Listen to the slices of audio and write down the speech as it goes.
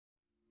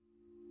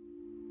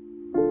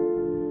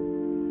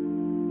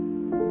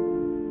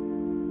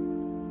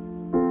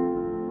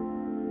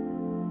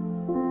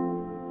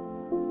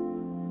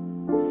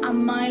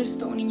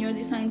milestone in your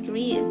design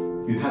career.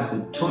 You have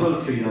the total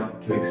freedom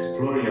to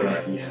explore your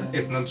ideas.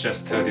 It's not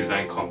just a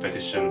design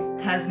competition.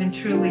 It has been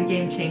truly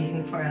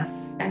game-changing for us.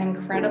 An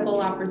incredible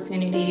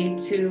opportunity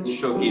to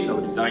showcase our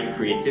design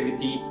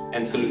creativity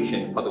and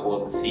solution for the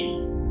world to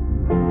see.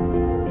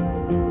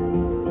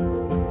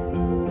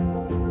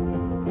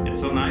 It's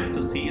so nice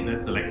to see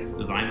that the Lexus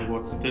Design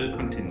Award still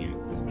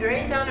continues.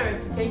 Great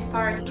honor to take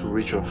part. To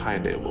reach a high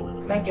level.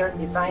 Make your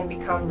design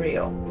become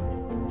real.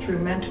 Through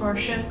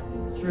mentorship,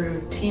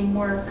 through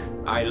teamwork.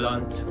 I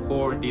learned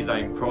whole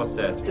design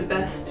process. The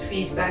best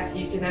feedback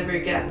you can ever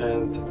get.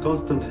 And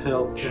constant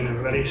help. And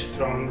a very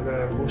strong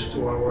boost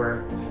to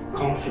our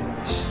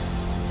confidence.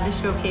 The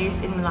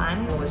showcase in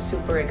Milan was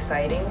super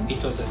exciting.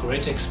 It was a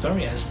great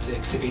experience to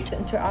exhibit. To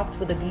interact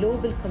with a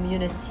global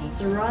community.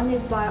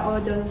 Surrounded by all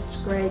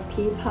those great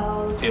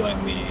people. Feeling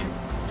the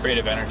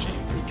creative energy.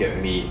 It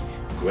gave me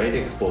great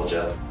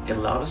exposure. It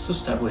allowed us to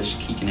establish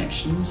key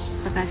connections.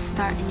 The best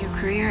start in your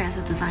career as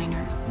a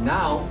designer.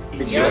 Now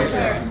it's your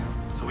turn.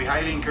 So we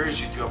highly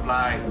encourage you to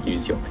apply.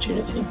 Use the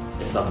opportunity.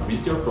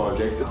 Submit your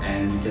project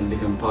and you can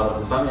become part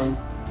of the family.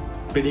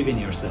 Believe in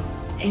yourself.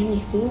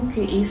 Anything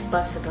is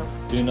possible.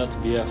 Do not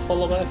be a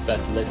follower, but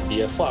let's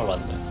be a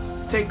forerunner.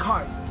 Take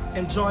heart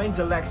and join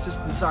the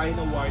Lexus Design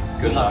Award.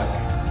 Good luck.